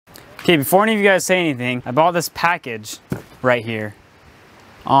Okay, before any of you guys say anything, I bought this package right here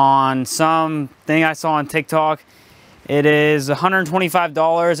on some thing I saw on TikTok. It is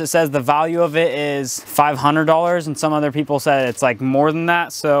 $125. It says the value of it is $500, and some other people said it's like more than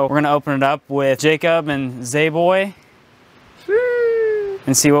that. So we're gonna open it up with Jacob and Zayboy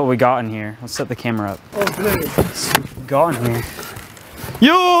and see what we got in here. Let's set the camera up. Oh, good. Let's see what we got in here.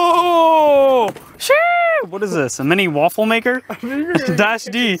 Yo! What is this? A mini waffle maker? Dash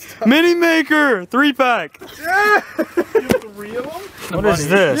D. Mini maker! 3-pack. Yeah! You have 3 of them? What is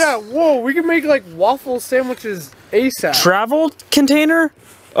this? Yeah, whoa, we can make like waffle sandwiches ASAP. Travel container?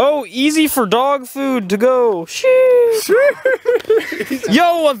 Oh, easy for dog food to go.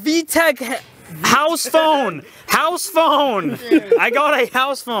 Yo, a VTech house phone. House phone. I got a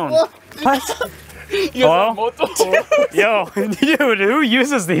house phone. What? Hello? Yo, dude, who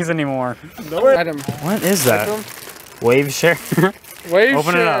uses these anymore? No item. What is that? Wave share. Wave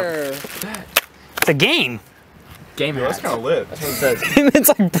Open share. it up. It's a game. Game that's kind of lit. That's what it says. It's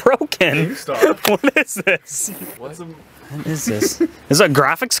like broken. What is this? What is this? Is it a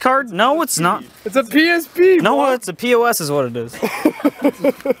graphics card? No, it's not. It's a PSP. No, it's a POS is what it is.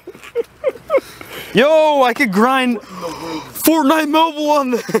 Yo, I could grind Fortnite Mobile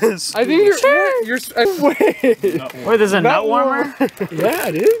on this. I think you're wait. Wait, there's a nut warmer? Yeah,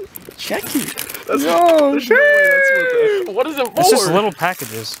 dude. Check it. No, sure. What is it for? It's just little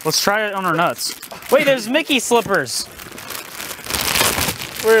packages. Let's try it on our nuts. Wait, there's Mickey slippers.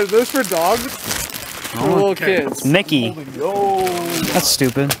 Wait, are those for dogs? For little kids. Mickey. Yo. That's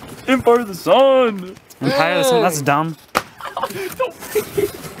stupid. Empire of the Sun. Empire of the Sun. That's dumb.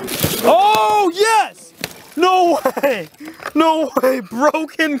 Oh, yes! No way! No way!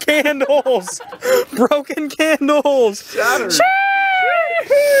 Broken candles! Broken candles! Shattered.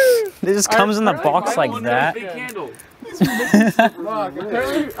 It just comes in the box like that. Big candle.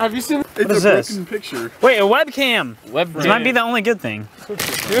 Have you seen? What is this? Picture. Wait, a webcam. Webcam. This might be the only good thing.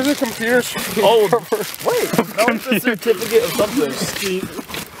 Here's a computer screen. Oh, wait. That was a certificate of something.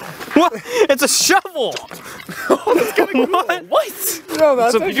 What? It's a shovel. What? What? No,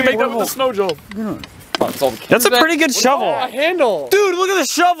 that's So you can make that with a snow job. That's a pretty good shovel. A handle. Dude, look at the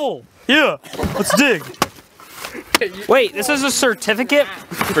shovel. Yeah, let's dig. Wait, this is a certificate?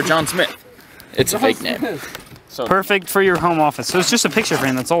 For John Smith. It's a fake name. So Perfect for your home office. So it's just a picture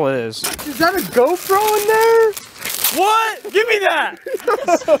frame, that's all it is. Is that a GoPro in there? What? Give me that!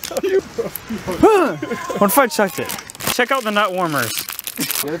 What if I chucked it? Check out the nut warmers.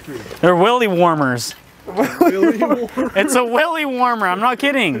 They're willy warmers. It's a willy warmer, I'm not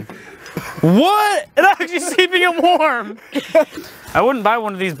kidding. What? It's actually keeping it warm. I wouldn't buy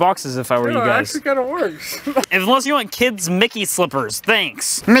one of these boxes if I were you guys. It actually kind of works. Unless you want kids Mickey slippers,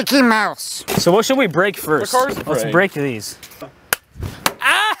 thanks. Mickey Mouse. So what should we break first? Let's break these.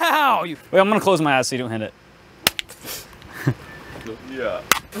 Ow! Wait, I'm gonna close my eyes so you don't hit it. Yeah.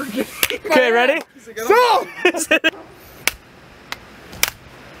 Okay, ready? Stop!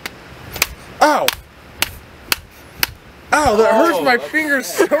 Ow! Ow, that hurts my fingers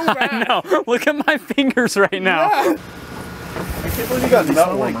so bad. I know. Look at my fingers right now. Yeah. I can't believe you got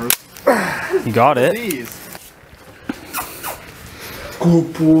nut warmers. You got it. These.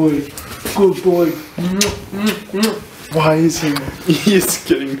 Good boy. Good boy. Why is he? He's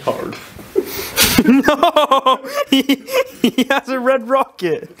getting hard. No! He has a red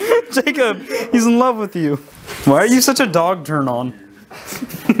rocket. Jacob, he's in love with you. Why are you such a dog turn on?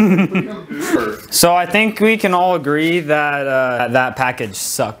 So I think we can all agree that that package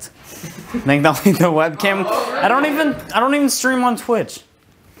sucked. I think the webcam. I don't even stream on Twitch.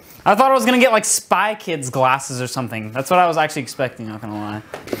 I thought I was gonna get like Spy Kids glasses or something. That's what I was actually expecting, not gonna lie.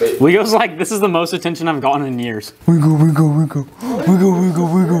 Wigo's like, this is the most attention I've gotten in years. Wiggle, wiggle, wiggle, wiggle, wiggle,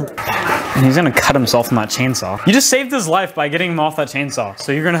 wiggle. And he's gonna cut himself from that chainsaw. You just saved his life by getting him off that chainsaw.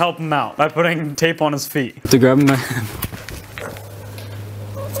 So you're gonna help him out by putting tape on his feet. To grab him by hand.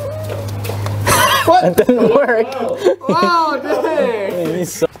 What? It didn't work. Oh, dang.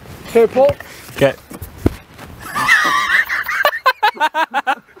 Okay, pull. Okay.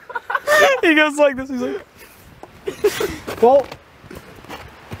 He goes like this, he's like. Pull.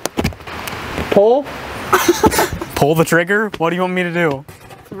 Pull. Pull the trigger? What do you want me to do?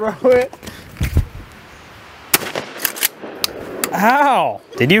 Throw it. Ow!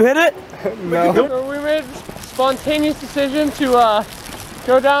 Did you hit it? No. So we made a spontaneous decision to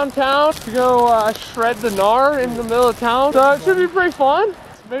go downtown to go shred the gnar in the middle of town. So it should be pretty fun.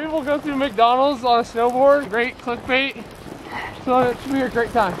 Maybe we'll go through McDonald's on a snowboard. Great clickbait. So it should be a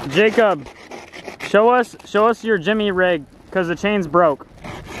great time. Jacob, show us your Jimmy rig, because the chain's broke.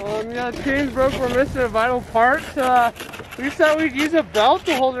 Yeah, the chain's broke. We're missing a vital part. We thought we'd use a belt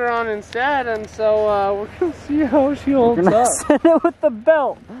to hold her on instead, and so we're gonna see how she holds up. Send it with the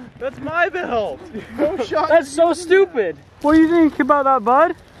belt. That's my belt. No shot. That's so stupid. What do you think about that,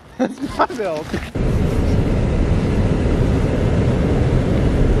 bud? That's my belt.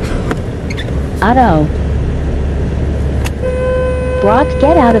 Otto. Brock,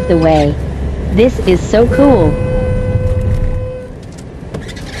 get out of the way. This is so cool.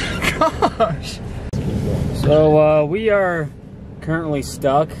 Gosh. So we are currently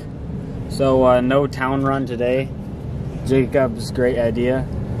stuck. So no town run today. Jacob's great idea.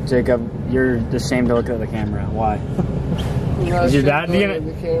 Jacob, you're ashamed to look at the camera. Why? Is your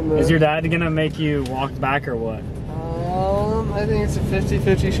dad gonna make you walk back or what? I think it's a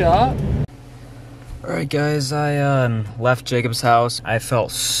 50-50 shot. Alright guys, I left Jacob's house. I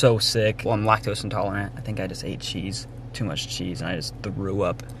felt so sick. Well, I'm lactose intolerant. I think I just ate cheese. Too much cheese, and I just threw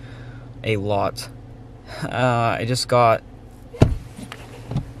up a lot. I just got...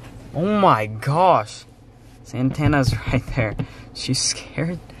 Oh my gosh! Santana's right there. She's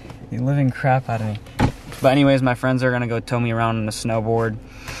scared the living crap out of me. But anyways, my friends are gonna go tow me around on a snowboard.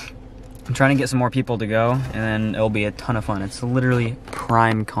 I'm trying to get some more people to go, and then it'll be a ton of fun. It's literally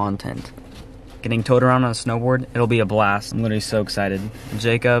prime content. Getting towed around on a snowboard, it'll be a blast. I'm literally so excited.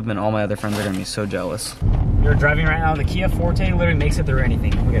 Jacob and all my other friends are gonna be so jealous. We're driving right now. The Kia Forte literally makes it through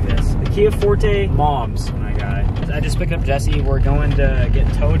anything. Look at this. The Kia Forte mobs, my guy. I just picked up Jesse. We're going to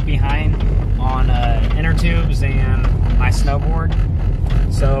get towed behind on inner tubes and my snowboard.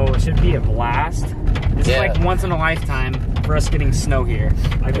 So it should be a blast. This is like once in a lifetime for us getting snow here.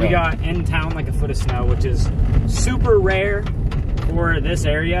 Like we got in town like a foot of snow, which is super rare for this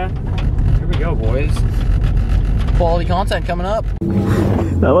area. Here we go, boys. Quality content coming up.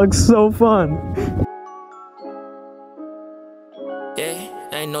 That looks so fun.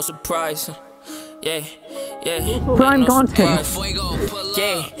 Yeah, ain't no surprise. Yeah. Prime content.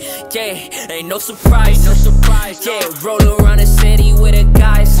 Yeah, ain't no surprise. Yeah, roll around the city with the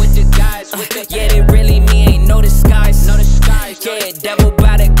guys. Yeah, they really me, ain't no disguise. Yeah, devil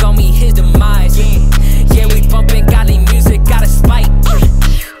bout to go me his demise. Yeah, we bumping godly music, got a spike.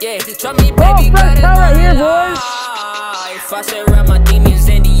 Yeah, try me, baby, better right here, boys. If I say around my demons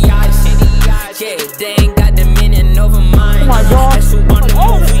in the eyes, yeah, they ain't got dominion over mine. Oh my God. That's who on the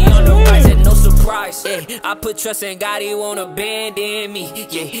movie on the rise, and no surprise. Yeah, I put trust in God, he won't abandon me.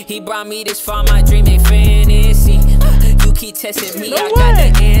 Yeah, he brought me this far, my dream ain't fantasy. You keep testing me, I got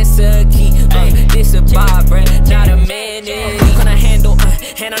the answer key. This a bar, bruh, not a man. Gonna handle,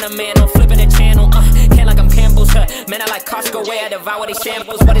 hand on a man, I'm flipping the channel. Can't like I'm Campbell's, man, I like Costco, where I devour these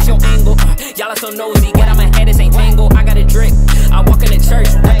shambles. What is your angle? Y'all are so nosy, get out my head, this ain't tangle. I got a drip, I walk in the church,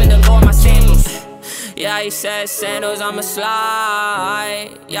 repping the Lord, my sandals. Yeah, he said sandals, I'ma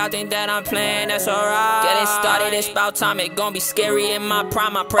slide. Y'all think that I'm playing, that's alright. Getting started, it's about time, it gon' be scary in my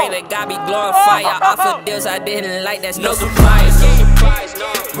prime. I pray that God be glorified. I offer deals I didn't like, that's no surprise.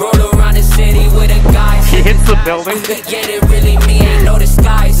 Roll around the city with the guys. He hits the building. Yeah, they really me, ain't no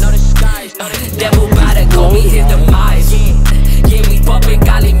disguise. Devil bout to go me his demise. Yeah, we bumping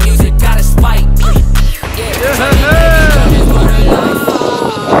godly music, got a spike.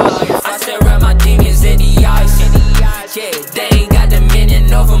 I said around my demons in the eyes. Yeah, they ain't got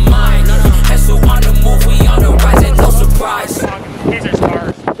dominion over mine. That's who on the move, we on the rise, and no surprise. In case there's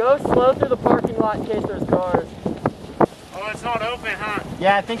cars. Go slow through the parking lot in case there's cars. Oh, it's not open, huh?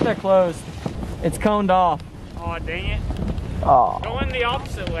 Yeah, I think they're closed. It's coned off. Oh, dang it. Oh. Go in the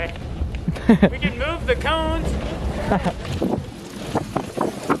opposite way. We can move the cones.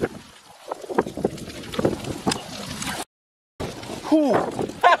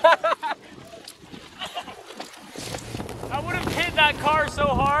 I would have hit that car so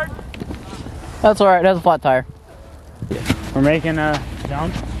hard. That's alright, that's a flat tire. We're making a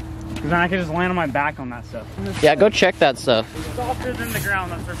jump. Because then I could just land on my back on that stuff. Yeah, go check that stuff. It's softer than the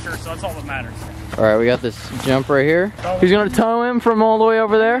ground, that's for sure, so that's all that matters. Alright, we got this jump right here. He's gonna tow him from all the way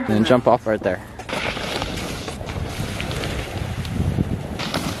over there and then jump off right there.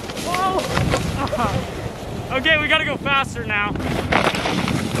 Okay, we gotta go faster now.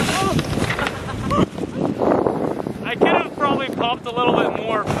 I could have probably popped a little bit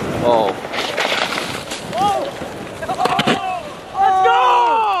more. Oh. Let's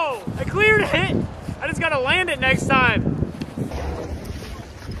go! I cleared it. I just gotta land it next time.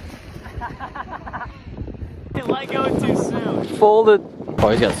 I let go too soon. Folded. Oh,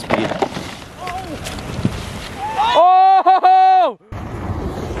 he's got speed. Oh!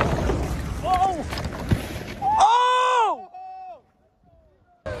 Oh! Oh!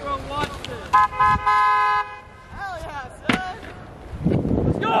 Bro, watch this. Hell yeah, son.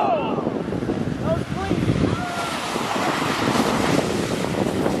 Let's go! That was clean.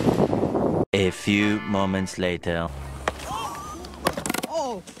 A few moments later.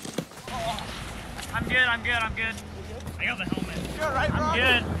 Oh! I'm good, I'm good, I'm good. I got the helmet. You're right, bro. I'm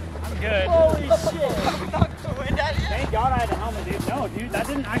good. I'm good. Holy shit! Knocked the wind out of you? Thank God I had a helmet, dude. No, dude, that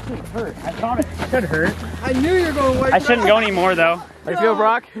didn't actually hurt. I thought it could hurt. I knew you were going to wait. I shouldn't go anymore, though. How you feel,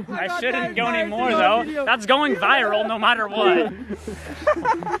 Brock? I shouldn't go anymore, though. That's going viral no matter what.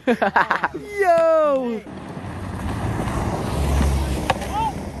 Yo!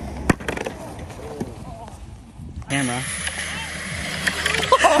 Camera.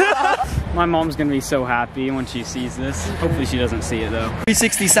 My mom's gonna be so happy when she sees this. Hopefully she doesn't see it though.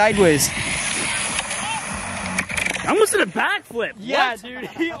 360 sideways. I almost did a backflip. Yeah, What? dude,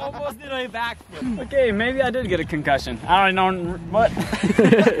 he almost did a backflip. Okay, maybe I did get a concussion. I don't know what.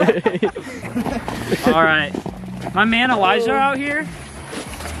 All right, my man Elijah out here.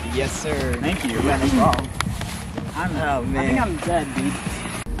 Yes, sir. Thank you. Yeah, no problem. I think I'm dead, dude.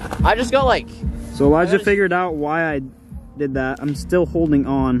 I just got like... So Elijah figured out why I did that. I'm still holding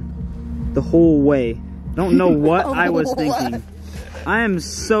on the whole way. Don't know what I was thinking. I am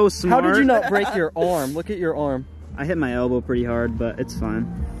so smart. How did you not break your arm? Look at your arm. I hit my elbow pretty hard, but it's fine.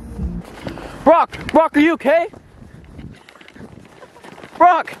 Brock, are you okay?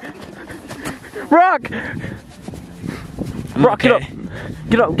 Brock, get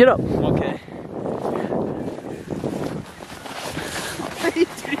up. Get up. Okay.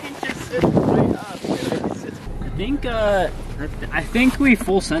 I think we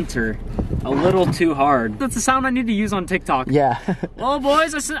full center a little too hard. That's the sound I need to use on TikTok. Yeah. Well,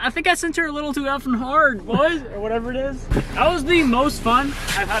 boys, I think I center a little too effing hard, boys, or whatever it is. That was the most fun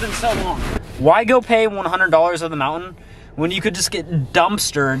I've had in so long. Why go pay $100 of the mountain when you could just get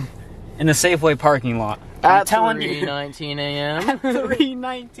dumpstered in a Safeway parking lot? I'm telling you. 3:19 a.m.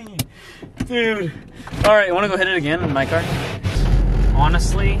 3:19. Dude. All right, you want to go hit it again in my car?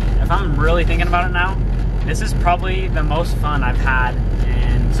 Honestly, if I'm really thinking about it now, this is probably the most fun I've had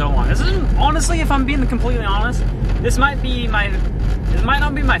in so long. This isn't, honestly, if I'm being completely honest, this might not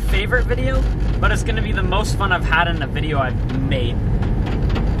be my favorite video, but it's gonna be the most fun I've had in a video I've made.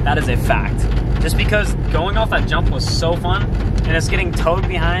 That is a fact. Just because going off that jump was so fun, and it's getting towed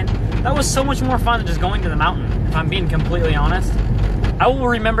behind, that was so much more fun than just going to the mountain, if I'm being completely honest. I will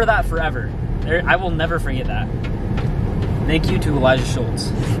remember that forever. I will never forget that. Thank you to Elijah Schultz.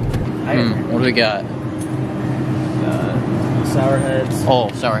 What do we got? Sour Heads. Oh,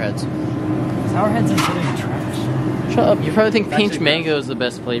 Sour Heads. Sour Heads is sitting trash. Shut up. You probably think That's peach actually mango is the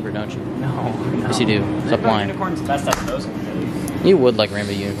best flavor, don't you? No. Yes, you do. Stop lying. Unicorn's best at those. You would like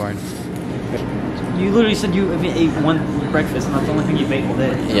Rainbow Unicorn. You literally said you ate one breakfast, and that's the only thing you ate all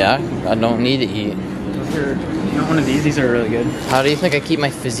day. Yeah, I don't need to eat. You want one of these? These are really good. How do you think I keep my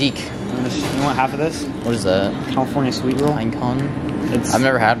physique? You want half of this? What is that? California sweet roll. Icon? It's, I've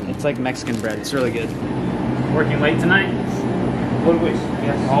never had one. It's like Mexican bread. It's really good. Working late tonight? Always.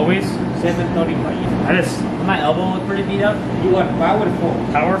 Yes. Always? 7:35. I just, my elbow looked pretty beat up. You are powerful.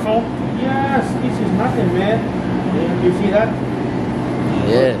 Powerful? Yes, this is nothing, man. You see that?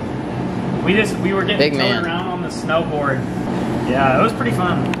 Yeah. We were getting Big towed man. around on the snowboard. Yeah, it was pretty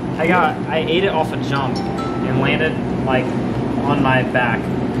fun. I ate it off a jump and landed like on my back.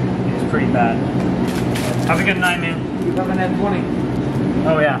 It was pretty bad. Have a good night, man. You have a nice morning.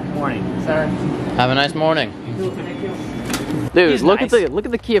 Oh yeah, morning. Sir. Have a nice morning. Thank you. Dude, He's look nice. at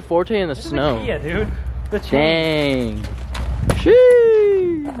the Kia Forte in the Look at snow. the Kia, dude. The chain. Dang.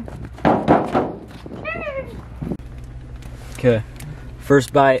 Sheesh. Okay.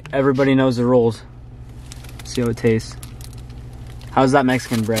 First bite, everybody knows the rules. See how it tastes. How's that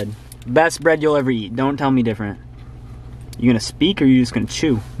Mexican bread? Best bread you'll ever eat. Don't tell me different. You gonna speak or you just gonna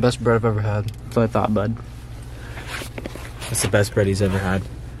chew? Best bread I've ever had. That's what I thought, bud. That's the best bread he's ever had.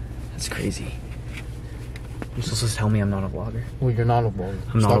 That's crazy. You're supposed to tell me I'm not a vlogger. Well, you're not a vlogger.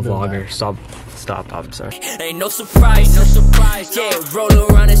 I'm not a doing vlogger. that. Stop. I'm sorry. Ain't no surprise, yeah. Roll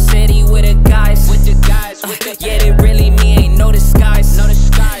around the city